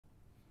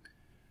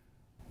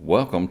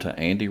Welcome to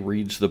Andy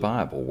Reads the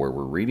Bible, where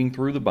we're reading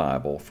through the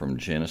Bible from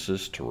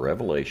Genesis to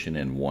Revelation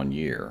in 1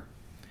 year.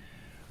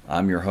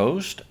 I'm your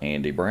host,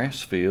 Andy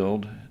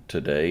Brassfield.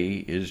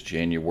 Today is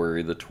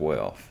January the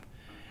 12th,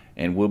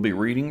 and we'll be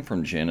reading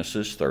from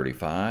Genesis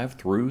 35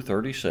 through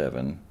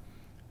 37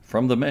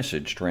 from the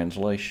Message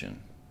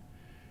translation.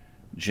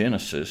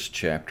 Genesis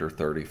chapter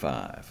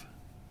 35.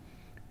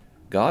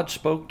 God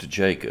spoke to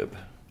Jacob,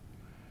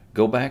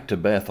 "Go back to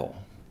Bethel.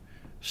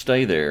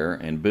 Stay there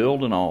and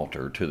build an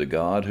altar to the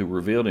God who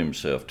revealed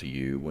himself to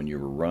you when you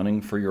were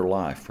running for your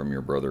life from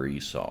your brother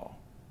Esau."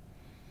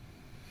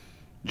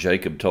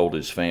 Jacob told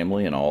his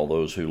family and all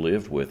those who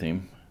lived with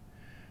him,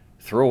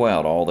 "Throw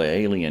out all the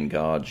alien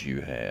gods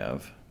you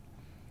have.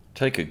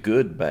 Take a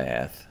good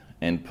bath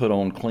and put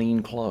on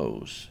clean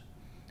clothes.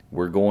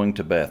 We're going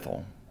to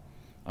Bethel.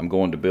 I'm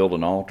going to build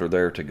an altar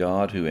there to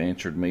God who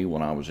answered me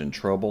when I was in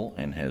trouble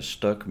and has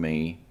stuck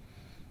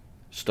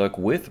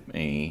with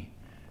me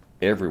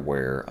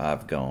everywhere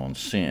I've gone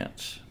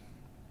since."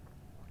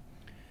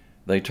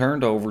 They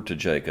turned over to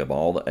Jacob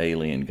all the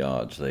alien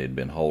gods they had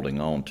been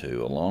holding on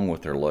to, along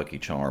with their Lucky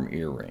Charm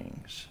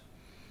earrings.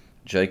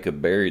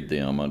 Jacob buried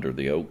them under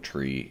the oak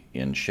tree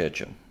in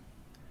Shechem.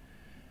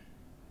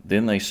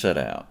 Then they set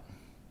out.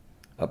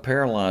 A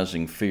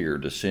paralyzing fear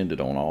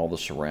descended on all the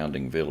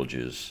surrounding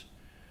villages,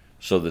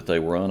 so that they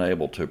were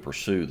unable to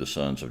pursue the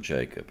sons of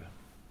Jacob.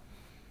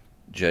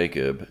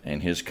 Jacob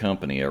and his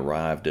company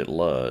arrived at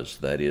Luz,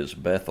 that is,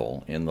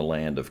 Bethel, in the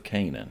land of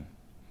Canaan.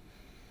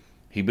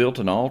 He built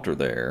an altar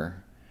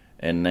there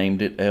and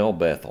named it El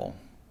Bethel,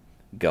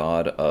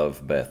 God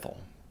of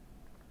Bethel,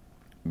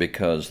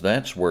 because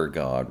that's where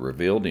God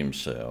revealed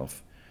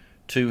himself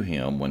to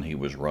him when he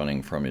was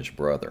running from his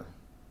brother.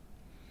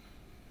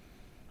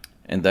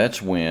 And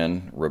that's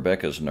when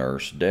Rebekah's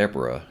nurse,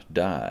 Deborah,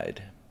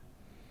 died.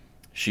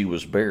 She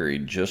was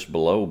buried just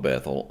below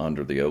Bethel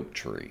under the oak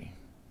tree.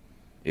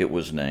 It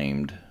was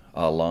named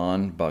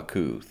Alon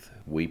Bakuth,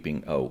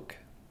 Weeping Oak.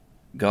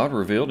 God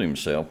revealed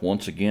himself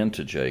once again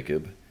to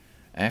Jacob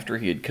after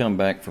he had come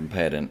back from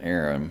Paddan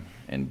Aram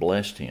and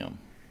blessed him.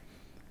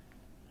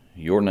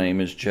 "Your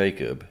name is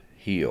Jacob,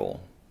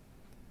 heel,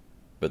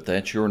 but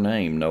that's your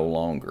name no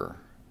longer.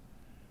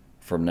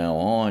 From now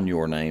on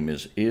your name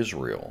is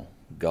Israel,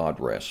 God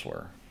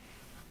wrestler."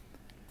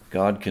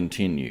 God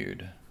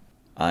continued,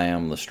 "I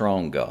am the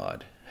strong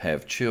God.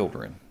 Have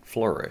children,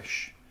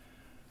 flourish.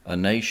 A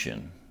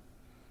nation,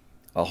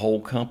 a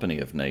whole company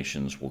of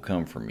nations will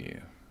come from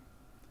you.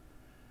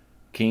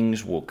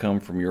 Kings will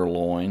come from your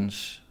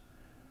loins.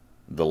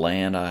 The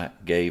land I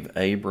gave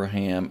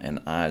Abraham and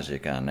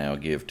Isaac I now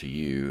give to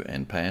you,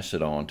 and pass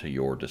it on to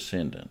your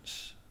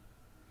descendants."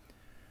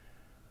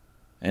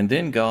 And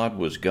then God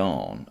was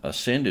gone,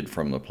 ascended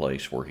from the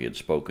place where he had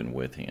spoken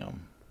with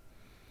him.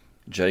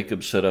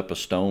 Jacob set up a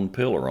stone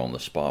pillar on the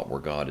spot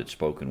where God had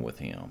spoken with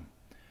him.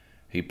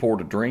 He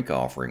poured a drink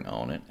offering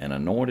on it and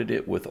anointed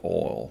it with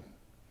oil.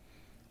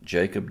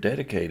 Jacob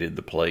dedicated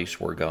the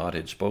place where God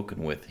had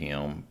spoken with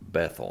him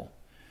Bethel,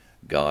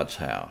 God's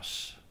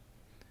house.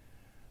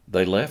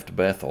 They left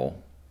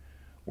Bethel,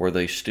 where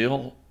they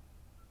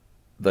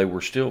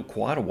were still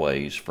quite a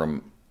ways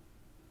from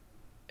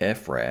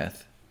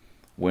Ephrath,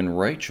 when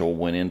Rachel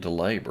went into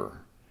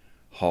labor,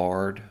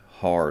 hard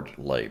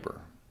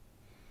labor.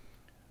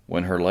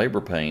 When her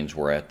labor pains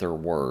were at their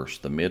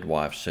worst, the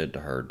midwife said to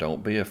her,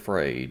 "Don't be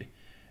afraid.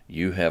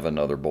 You have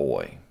another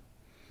boy."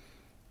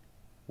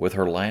 With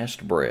her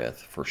last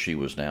breath, for she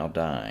was now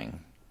dying,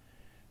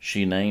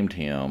 she named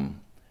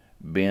him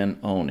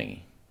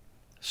Ben-Oni,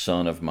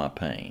 son of my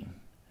pain.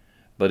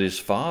 But his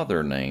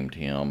father named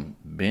him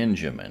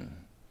Benjamin,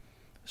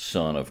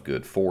 son of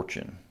good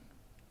fortune.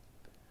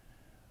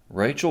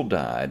 Rachel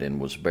died and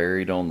was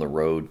buried on the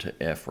road to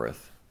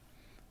Ephrath,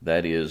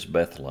 that is,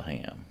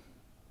 Bethlehem.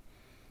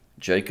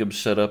 Jacob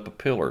set up a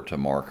pillar to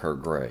mark her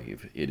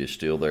grave. It is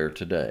still there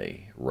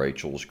today,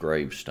 Rachel's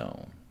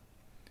gravestone.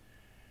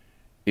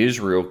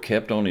 Israel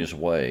kept on his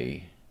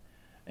way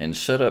and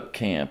set up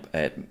camp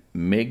at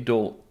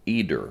Migdal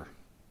Eder.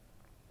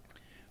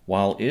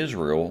 While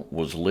Israel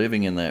was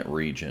living in that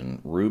region,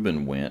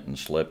 Reuben went and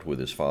slept with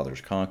his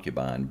father's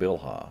concubine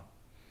Bilhah,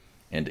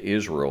 and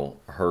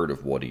Israel heard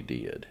of what he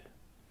did.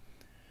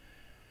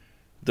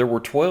 There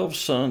were 12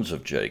 sons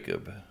of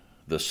Jacob,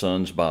 the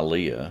sons by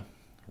Leah: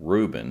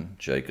 Reuben,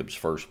 Jacob's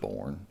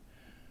firstborn;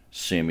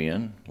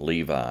 Simeon,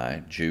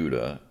 Levi,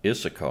 Judah,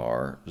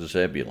 Issachar,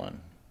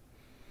 Zebulun.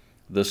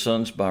 The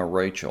sons by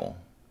Rachel: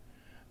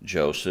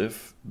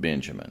 Joseph,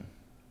 Benjamin.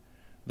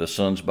 The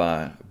sons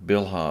by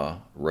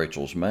Bilhah,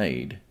 Rachel's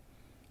maid: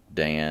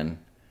 Dan,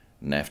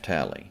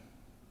 Naphtali.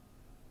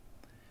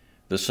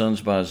 The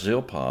sons by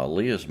Zilpah,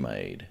 Leah's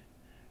maid: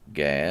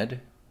 Gad,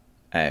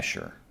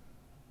 Asher.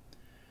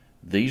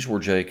 These were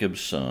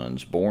Jacob's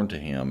sons, born to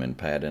him in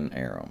Paddan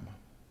Aram.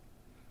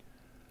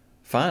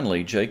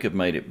 Finally, Jacob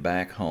made it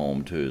back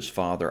home to his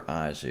father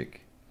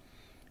Isaac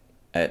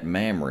at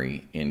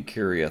Mamre in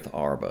Kiriath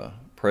Arba,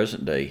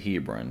 present-day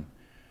Hebron,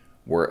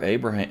 where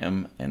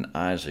Abraham and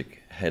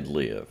Isaac had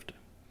lived.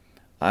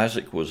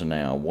 Isaac was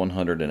now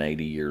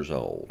 180 years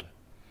old.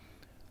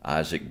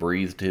 Isaac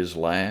breathed his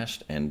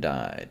last and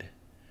died,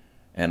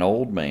 an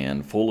old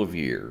man full of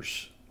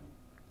years.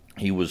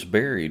 He was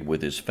buried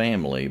with his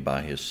family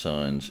by his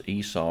sons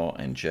Esau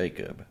and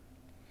Jacob.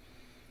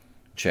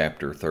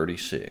 Chapter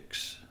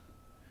 36.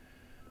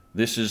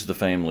 This is the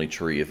family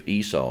tree of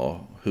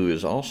Esau, who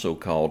is also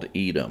called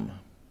Edom.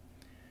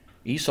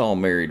 Esau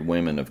married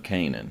women of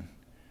Canaan: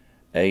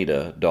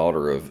 Adah,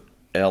 daughter of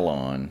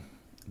Elon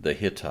the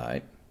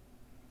Hittite;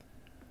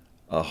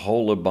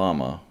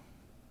 Aholibamah,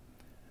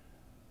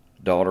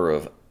 daughter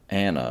of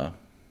Anah,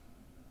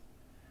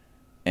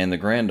 and the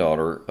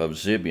granddaughter of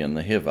Zibeon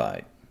the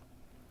Hivite;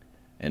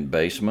 and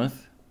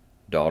Basemath,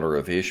 daughter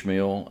of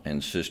Ishmael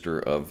and sister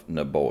of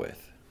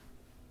Nebaioth.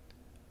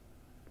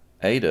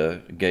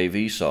 Adah gave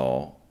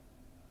Esau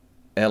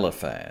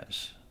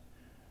Eliphaz.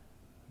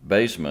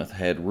 Basemath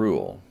had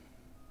Reuel.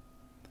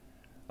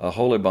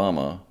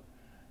 Aholibamah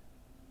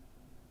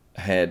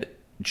had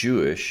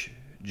Jeush,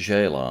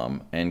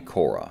 Jalam, and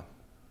Korah.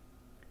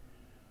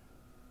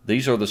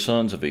 These are the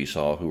sons of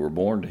Esau who were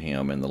born to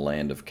him in the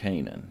land of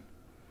Canaan.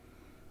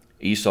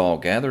 Esau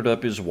gathered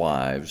up his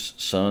wives,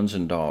 sons,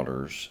 and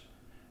daughters,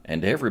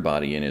 and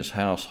everybody in his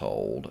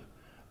household,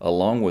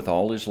 along with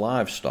all his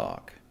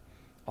livestock,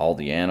 all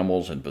the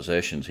animals and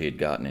possessions he had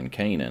gotten in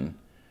Canaan,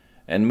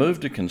 and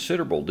moved a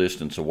considerable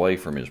distance away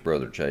from his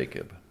brother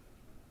Jacob.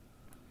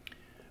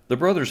 The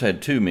brothers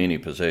had too many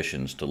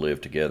possessions to live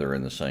together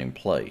in the same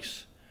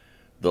place.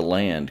 The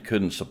land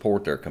couldn't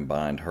support their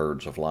combined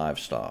herds of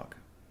livestock.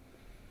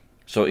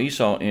 So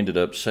Esau ended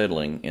up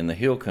settling in the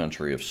hill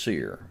country of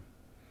Seir.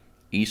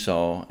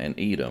 Esau and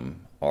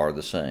Edom are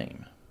the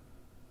same.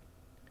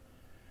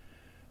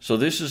 So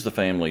this is the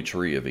family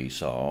tree of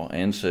Esau,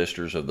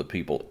 ancestors of the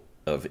people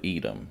of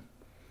Edom,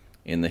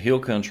 in the hill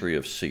country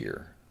of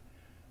Seir.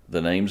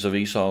 The names of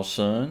Esau's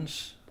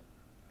sons: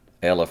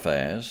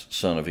 Eliphaz,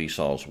 son of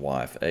Esau's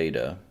wife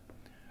Adah;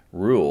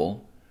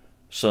 Reuel,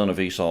 son of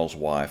Esau's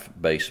wife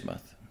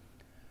Basemath.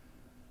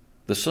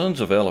 The sons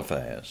of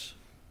Eliphaz: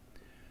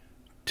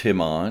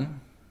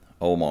 Timon,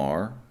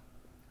 Omar,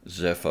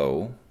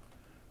 Zepho,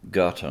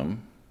 Guttam,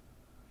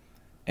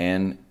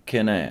 and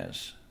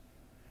Kenaz.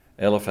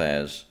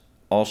 Eliphaz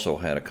also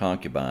had a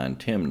concubine,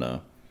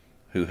 Timnah,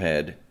 who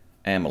had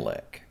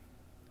Amalek.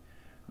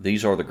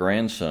 These are the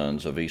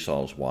grandsons of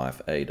Esau's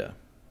wife Adah.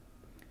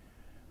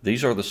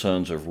 These are the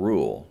sons of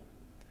Reuel: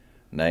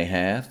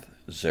 Nahath,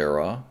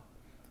 Zerah,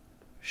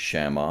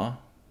 Shammah,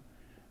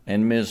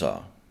 and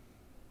Mizah,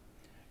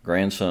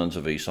 grandsons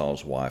of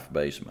Esau's wife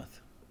Basemath.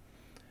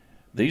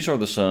 These are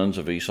the sons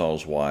of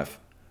Esau's wife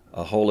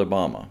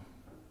Aholibamah,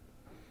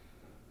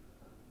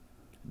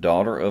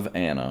 daughter of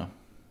Anah,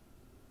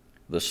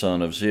 the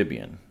son of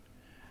Zibeon.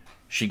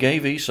 She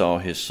gave Esau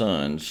his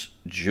sons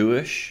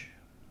Jeush,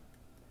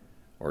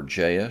 or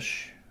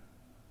Jaish,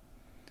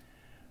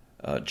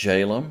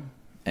 Jalam,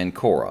 and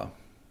Korah.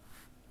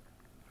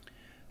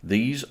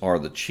 These are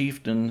the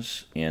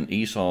chieftains in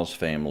Esau's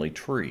family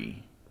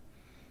tree.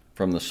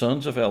 From the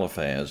sons of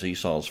Eliphaz,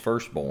 Esau's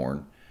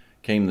firstborn,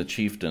 came the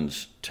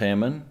chieftains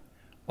Teman,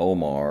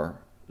 Omar,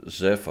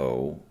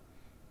 Zepho,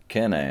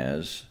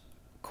 Kenaz,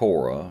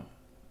 Korah,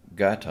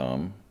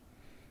 Guttam,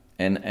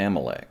 and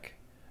Amalek,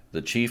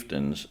 the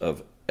chieftains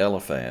of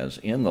Eliphaz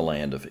in the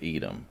land of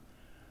Edom,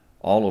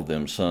 all of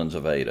them sons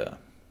of Adah.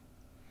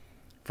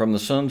 From the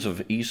sons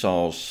of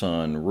Esau's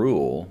son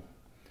Reuel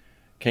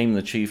came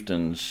the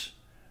chieftains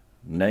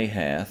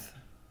Nahath,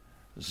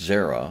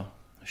 Zerah,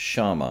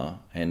 Shammah,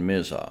 and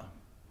Mizah.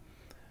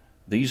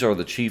 These are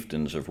the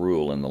chieftains of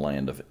Reuel in the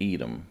land of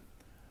Edom.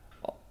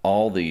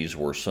 All these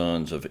were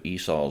sons of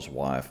Esau's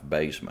wife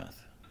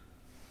Basemath.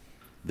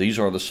 These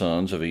are the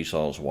sons of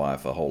Esau's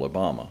wife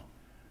Aholibamah,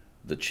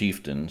 the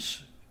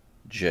chieftains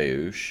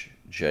Jeush,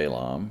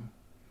 Jalam,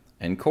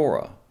 and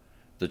Korah,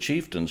 the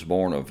chieftains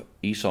born of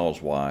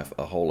Esau's wife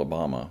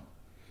Aholibamah,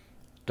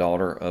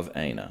 daughter of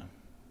Anah.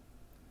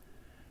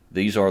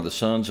 These are the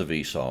sons of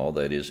Esau,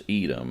 that is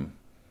Edom,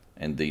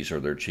 and these are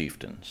their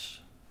chieftains.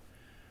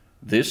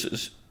 This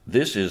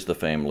is the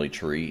family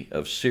tree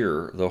of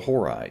Seir the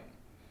Horite,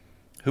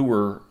 who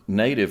were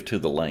native to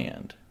the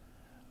land: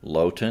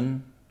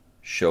 Lotan,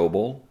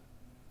 Shobal,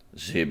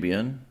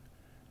 Zibeon,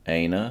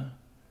 Anah,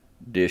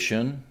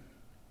 Dishon,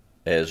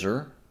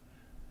 Ezer,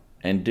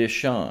 and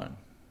Dishon.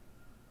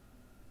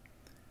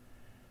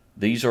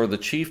 These are the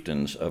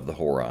chieftains of the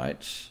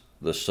Horites,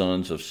 the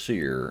sons of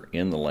Seir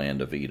in the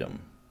land of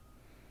Edom.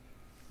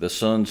 The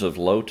sons of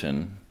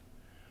Lotan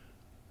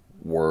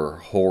were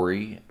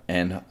Hori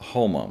and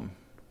Homam.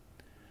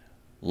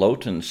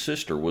 Lotan's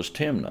sister was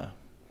Timnah.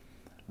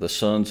 The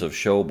sons of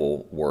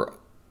Shobal were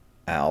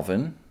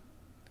Alvin,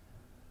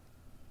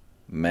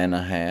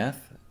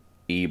 Manahath,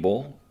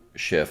 Ebal,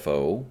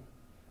 Shepho,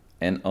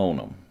 and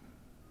Onam.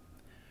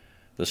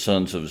 The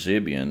sons of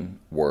Zibeon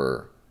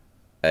were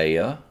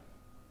Aya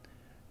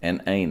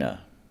and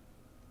Anah.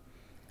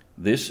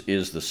 This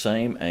is the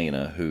same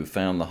Anah who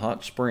found the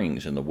hot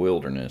springs in the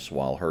wilderness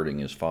while herding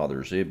his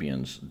father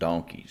Zibeon's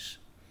donkeys.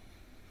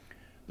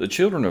 The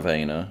children of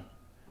Anah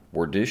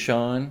were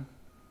Dishon,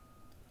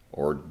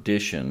 or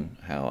Dishon,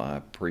 how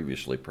I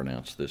previously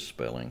pronounced this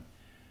spelling,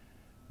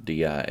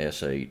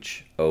 Dishon,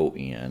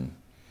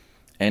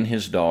 and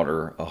his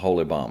daughter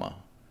Aholibamah.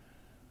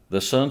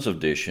 The sons of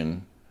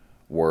Dishon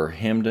were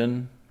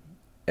Hemdan,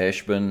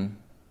 Eshban,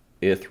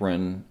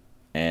 Ithran,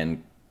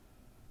 and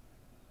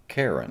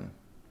Karen.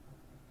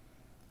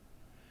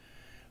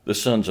 The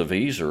sons of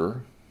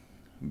Ezer,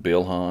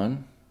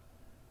 Bilhan,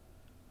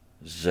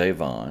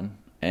 Zavon,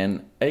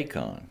 and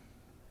Achan.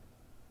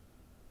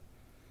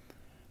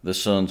 The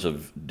sons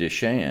of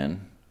Dishan,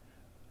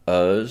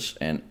 Uz,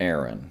 and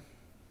Aaron.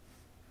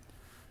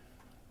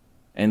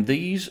 And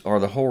these are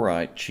the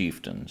Horite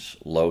chieftains,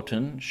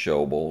 Lotan,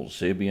 Shobal,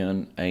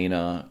 Zibeon,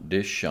 Anah,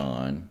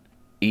 Dishon,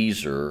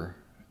 Ezer,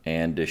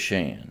 and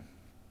Dishan.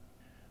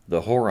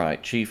 The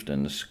Horite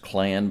chieftains,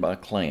 clan by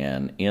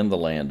clan, in the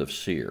land of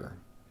Seir.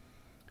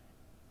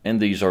 And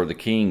these are the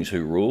kings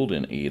who ruled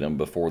in Edom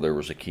before there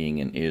was a king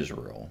in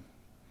Israel.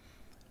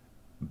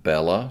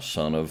 Bela,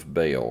 son of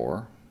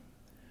Beor,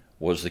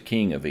 was the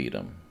king of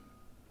Edom.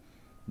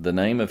 The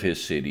name of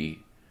his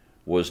city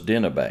was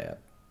Dinabah.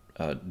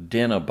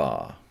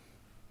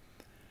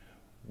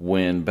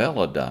 When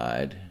Bela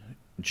died,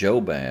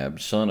 Jobab,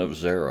 son of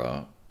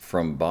Zerah,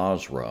 from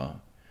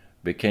Basra,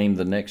 became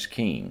the next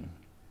king.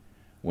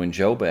 When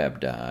Jobab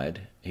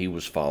died, he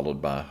was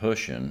followed by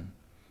Husham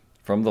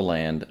from the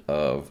land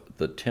of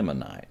the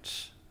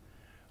Temanites.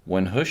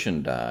 When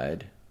Husham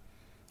died,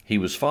 he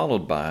was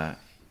followed by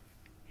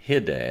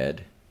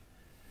Hadad,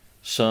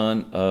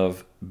 son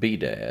of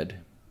Bedad.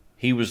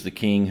 He was the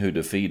king who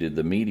defeated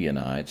the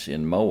Midianites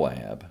in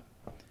Moab.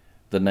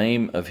 The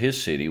name of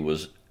his city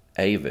was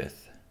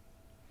Avith.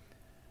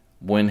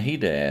 When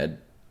Hadad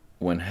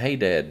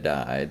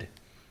died,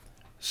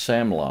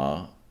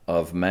 Samlah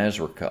of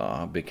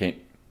Masrekah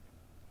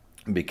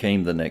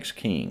became the next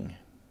king.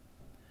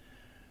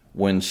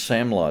 When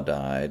Samlah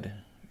died,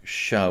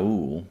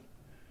 Shaul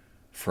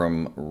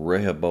from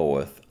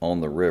Rehoboth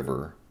on the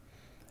river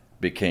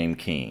became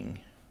king.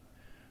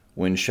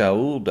 When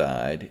Shaul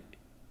died,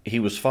 he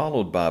was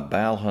followed by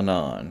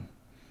Baal-Hanan,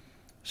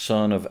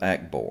 son of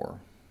Akbor.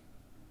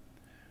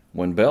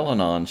 When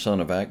Baal-Hanan, son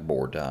of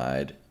Akbor,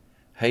 died,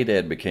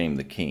 Hadad became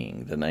the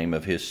king. The name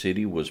of his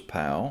city was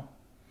Pau.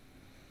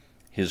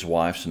 His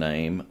wife's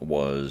name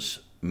was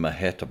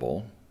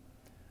Mehetabel,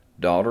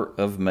 daughter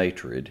of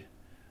Matred,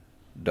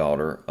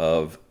 daughter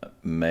of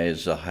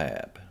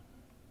Mezahab.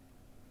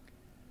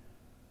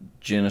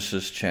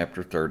 Genesis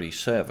chapter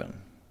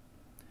 37.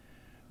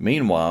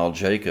 Meanwhile,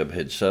 Jacob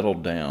had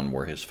settled down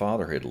where his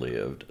father had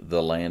lived,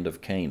 the land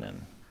of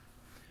Canaan.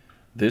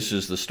 This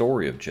is the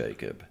story of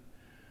Jacob.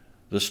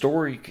 The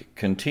story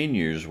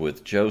continues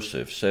with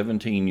Joseph,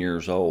 17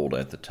 years old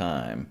at the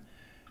time,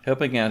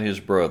 helping out his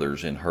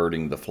brothers in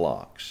herding the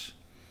flocks.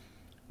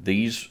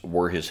 These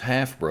were his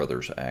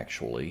half-brothers,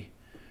 actually,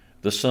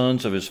 the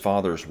sons of his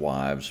father's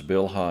wives,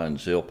 Bilhah and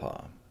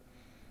Zilpah.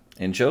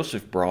 And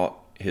Joseph brought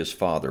his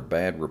father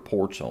bad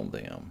reports on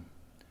them.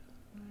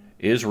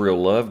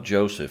 Israel loved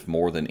Joseph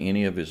more than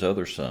any of his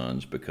other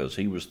sons because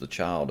he was the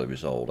child of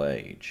his old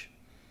age.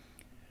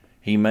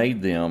 He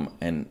made him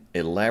an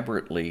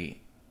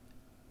elaborately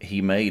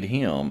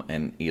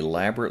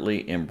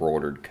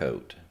embroidered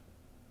coat.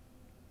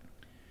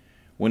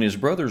 When his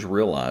brothers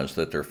realized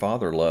that their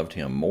father loved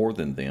him more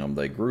than them,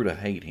 they grew to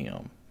hate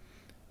him.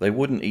 They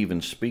wouldn't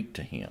even speak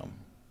to him.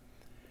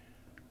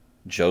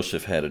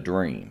 Joseph had a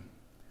dream.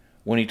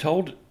 When he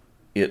told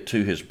it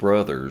to his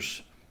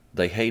brothers,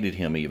 they hated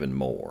him even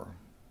more.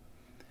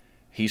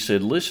 He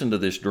said, "Listen to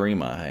this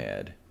dream I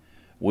had.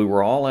 We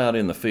were all out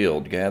in the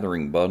field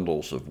gathering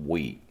bundles of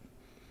wheat.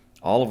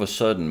 All of a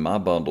sudden, my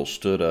bundle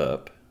stood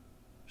up,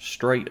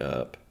 straight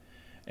up,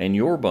 and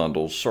your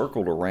bundles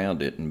circled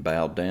around it and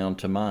bowed down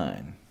to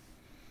mine."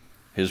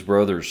 His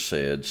brothers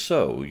said,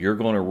 "So, you're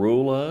going to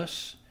rule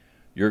us?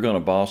 You're going to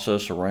boss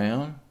us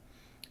around?"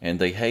 And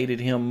they hated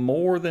him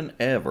more than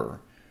ever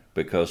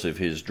because of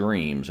his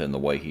dreams and the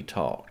way he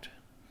talked.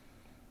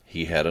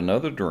 He had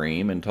another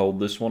dream and told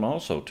this one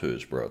also to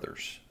his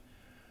brothers.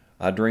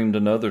 "I dreamed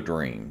another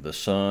dream. The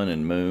sun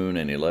and moon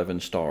and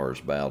 11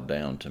 stars bowed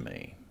down to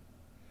me."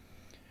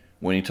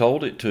 When he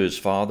told it to his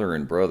father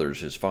and brothers,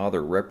 his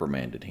father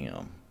reprimanded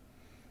him.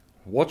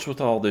 "What's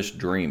with all this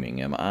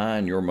dreaming? Am I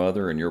and your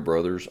mother and your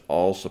brothers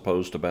all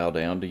supposed to bow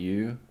down to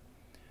you?"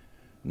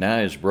 Now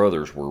his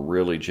brothers were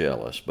really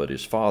jealous, but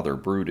his father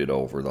brooded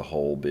over the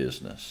whole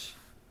business.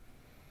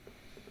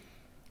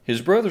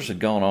 His brothers had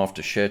gone off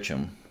to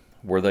Shechem,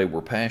 where they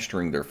were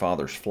pasturing their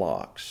father's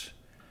flocks.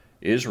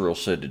 Israel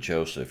said to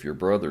Joseph, "Your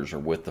brothers are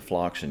with the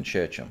flocks in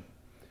Shechem.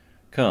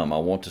 Come, I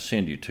want to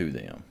send you to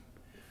them."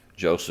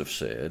 Joseph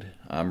said,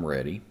 "I'm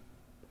ready."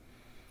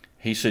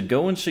 He said,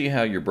 "Go and see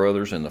how your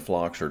brothers and the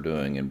flocks are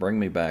doing and bring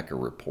me back a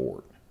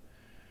report."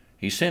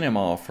 He sent him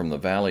off from the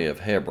valley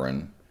of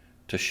Hebron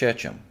to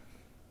Shechem.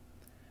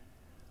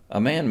 A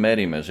man met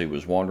him as he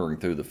was wandering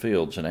through the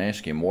fields and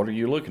asked him, "What are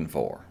you looking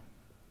for?"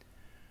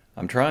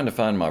 "I'm trying to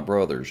find my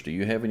brothers. Do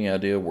you have any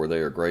idea where they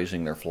are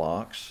grazing their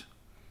flocks?"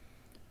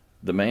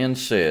 The man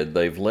said,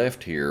 "They've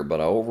left here,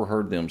 but I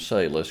overheard them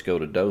say, 'Let's go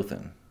to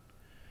Dothan.'"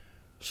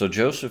 So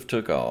Joseph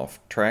took off,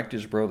 tracked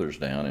his brothers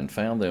down, and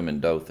found them in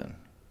Dothan.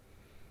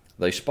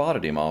 They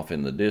spotted him off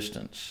in the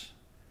distance.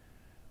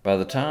 By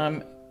the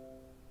time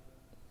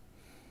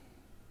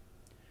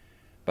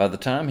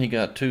he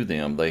got to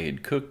them, they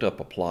had cooked up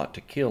a plot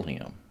to kill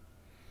him.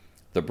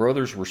 The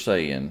brothers were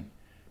saying,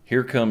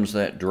 "Here comes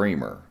that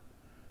dreamer.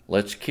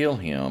 Let's kill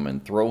him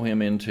and throw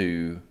him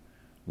into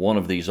one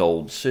of these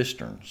old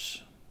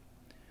cisterns.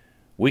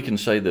 We can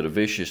say that a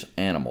vicious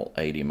animal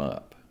ate him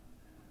up.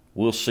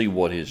 We'll see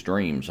what his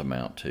dreams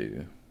amount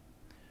to."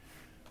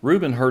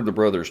 Reuben heard the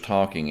brothers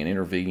talking and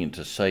intervened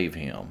to save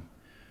him.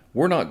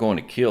 "We're not going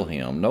to kill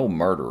him. No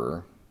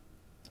murderer.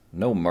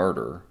 No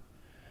murder.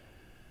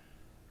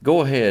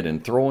 Go ahead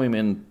and throw him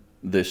in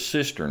this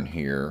cistern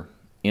here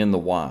in the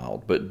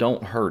wild, but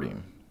don't hurt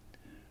him."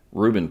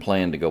 Reuben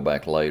planned to go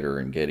back later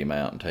and get him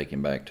out and take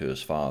him back to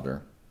his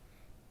father.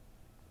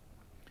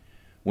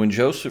 When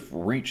Joseph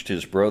reached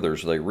his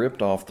brothers, they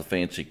ripped off the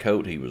fancy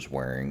coat he was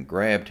wearing,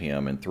 grabbed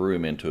him, and threw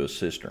him into a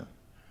cistern.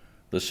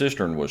 The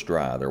cistern was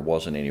dry. There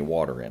wasn't any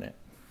water in it.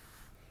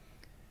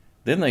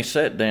 Then they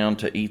sat down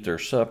to eat their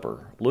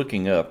supper.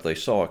 Looking up, they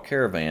saw a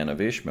caravan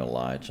of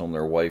Ishmaelites on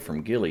their way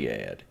from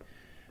Gilead,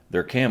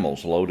 their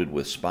camels loaded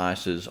with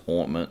spices,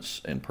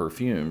 ointments, and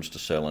perfumes to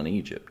sell in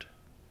Egypt.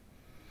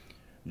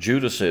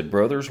 Judah said,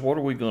 "Brothers, what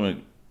are we going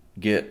to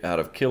get out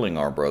of killing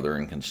our brother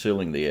and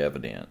concealing the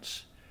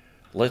evidence?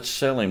 Let's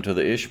sell him to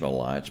the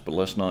Ishmaelites, but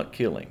let's not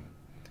kill him.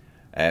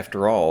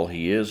 After all,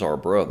 he is our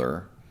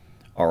brother,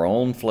 our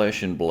own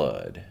flesh and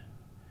blood."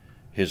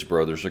 His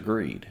brothers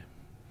agreed.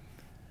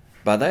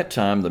 By that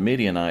time, the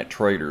Midianite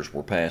traders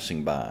were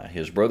passing by.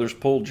 His brothers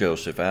pulled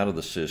Joseph out of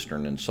the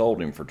cistern and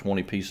sold him for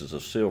 20 pieces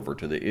of silver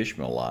to the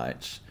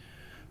Ishmaelites,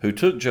 who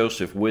took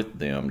Joseph with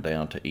them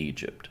down to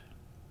Egypt.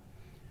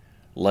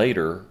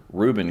 Later,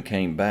 Reuben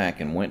came back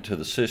and went to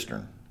the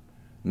cistern.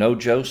 No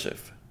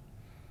Joseph.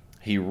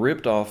 He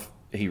ripped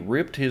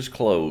his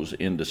clothes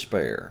in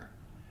despair.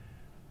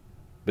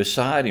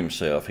 Beside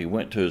himself, he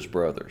went to his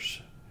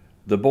brothers.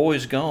 "The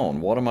boy's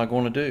gone. What am I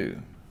going to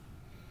do?"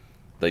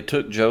 They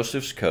took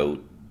Joseph's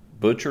coat,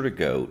 butchered a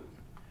goat,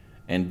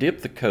 and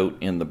dipped the coat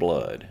in the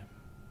blood.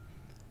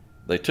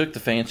 They took the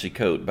fancy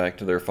coat back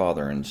to their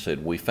father and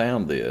said, "We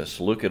found this.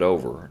 Look it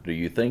over. Do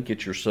you think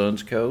it's your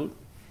son's coat?"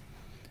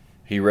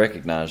 He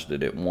recognized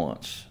it at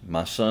once.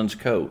 "My son's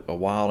coat. A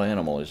wild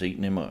animal has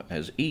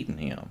eaten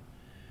him."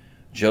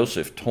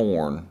 Joseph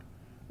torn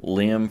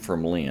limb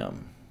from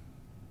limb.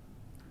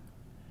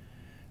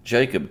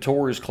 Jacob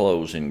tore his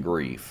clothes in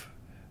grief,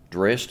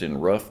 dressed in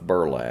rough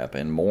burlap,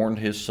 and mourned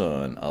his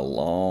son a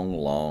long,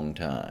 long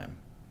time.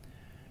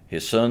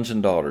 His sons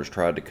and daughters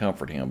tried to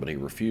comfort him, but he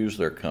refused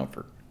their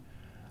comfort.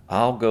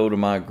 "I'll go to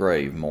my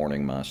grave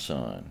mourning my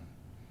son."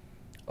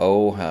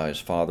 Oh, how his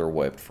father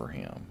wept for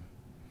him.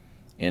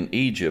 In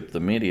Egypt, the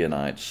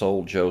Midianites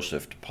sold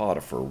Joseph to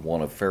Potiphar,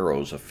 one of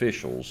Pharaoh's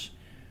officials,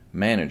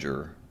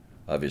 manager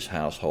of his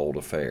household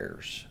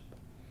affairs.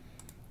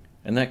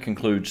 And that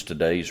concludes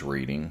today's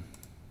reading.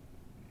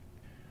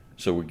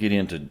 So we get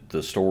into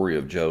the story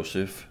of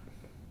Joseph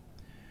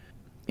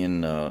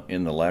in the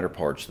latter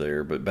parts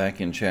there, but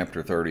back in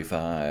chapter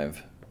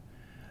 35,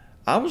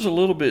 I was a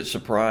little bit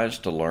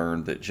surprised to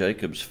learn that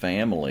Jacob's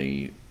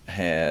family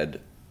had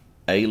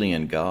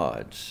alien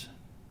gods.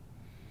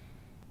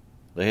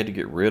 They had to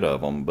get rid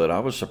of them, but I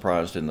was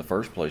surprised in the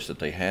first place that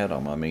they had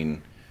them. I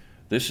mean,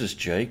 this is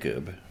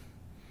Jacob,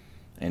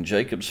 and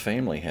Jacob's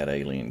family had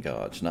alien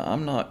gods. Now,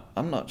 I'm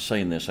not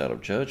saying this out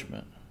of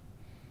judgment.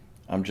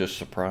 I'm just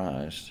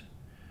surprised.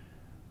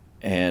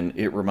 And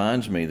it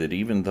reminds me that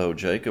even though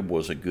Jacob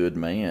was a good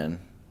man,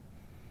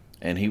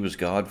 and he was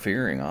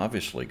God-fearing,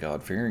 obviously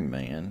God-fearing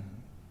man,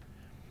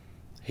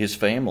 his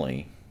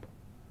family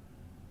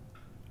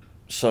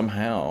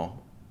somehow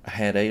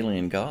had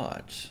alien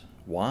gods.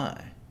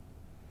 Why?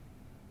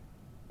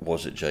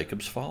 Was it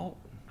Jacob's fault?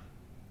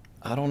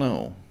 I don't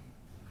know.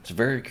 It's a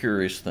very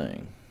curious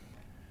thing.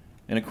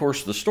 And of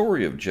course, the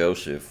story of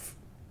Joseph,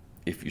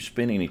 if you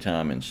spend any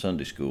time in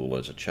Sunday school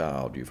as a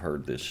child, you've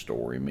heard this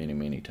story many,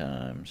 many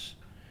times.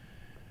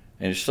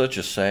 And it's such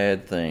a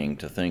sad thing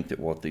to think that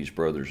what these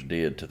brothers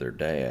did to their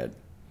dad,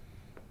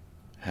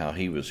 how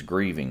he was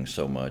grieving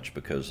so much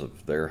because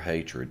of their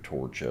hatred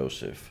toward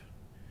Joseph.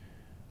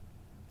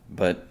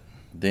 But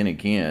then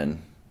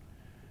again,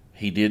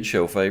 he did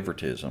show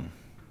favoritism.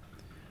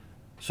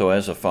 So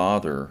as a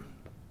father,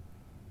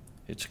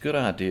 it's a good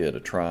idea to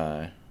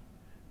try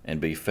and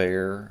be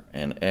fair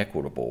and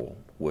equitable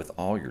with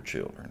all your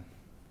children.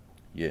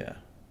 Yeah.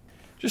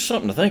 Just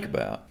something to think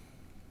about.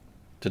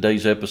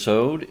 Today's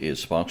episode is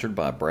sponsored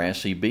by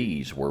Brassy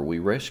Bees, where we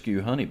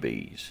rescue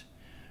honeybees.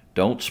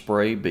 Don't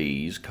spray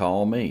bees,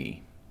 call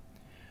me.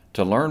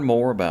 To learn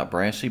more about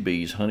Brassy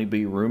Bees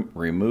honeybee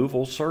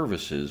removal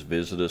services,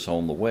 visit us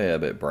on the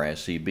web at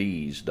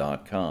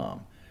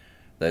brassybees.com.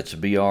 That's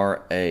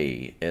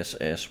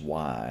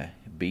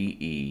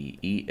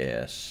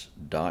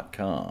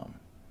BRASSYBEES.com.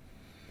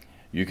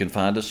 You can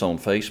find us on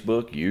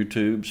Facebook,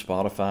 YouTube,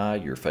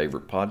 Spotify, your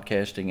favorite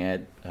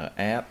podcasting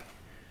app.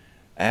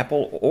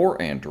 Apple or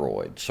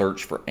Android,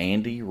 search for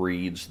Andy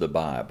Reads the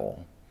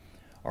Bible.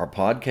 Our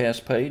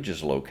podcast page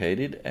is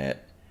located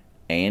at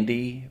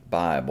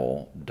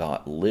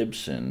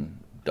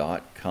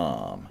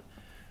andybible.libsyn.com.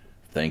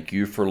 Thank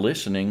you for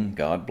listening.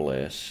 God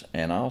bless,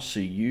 and I'll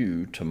see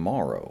you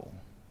tomorrow.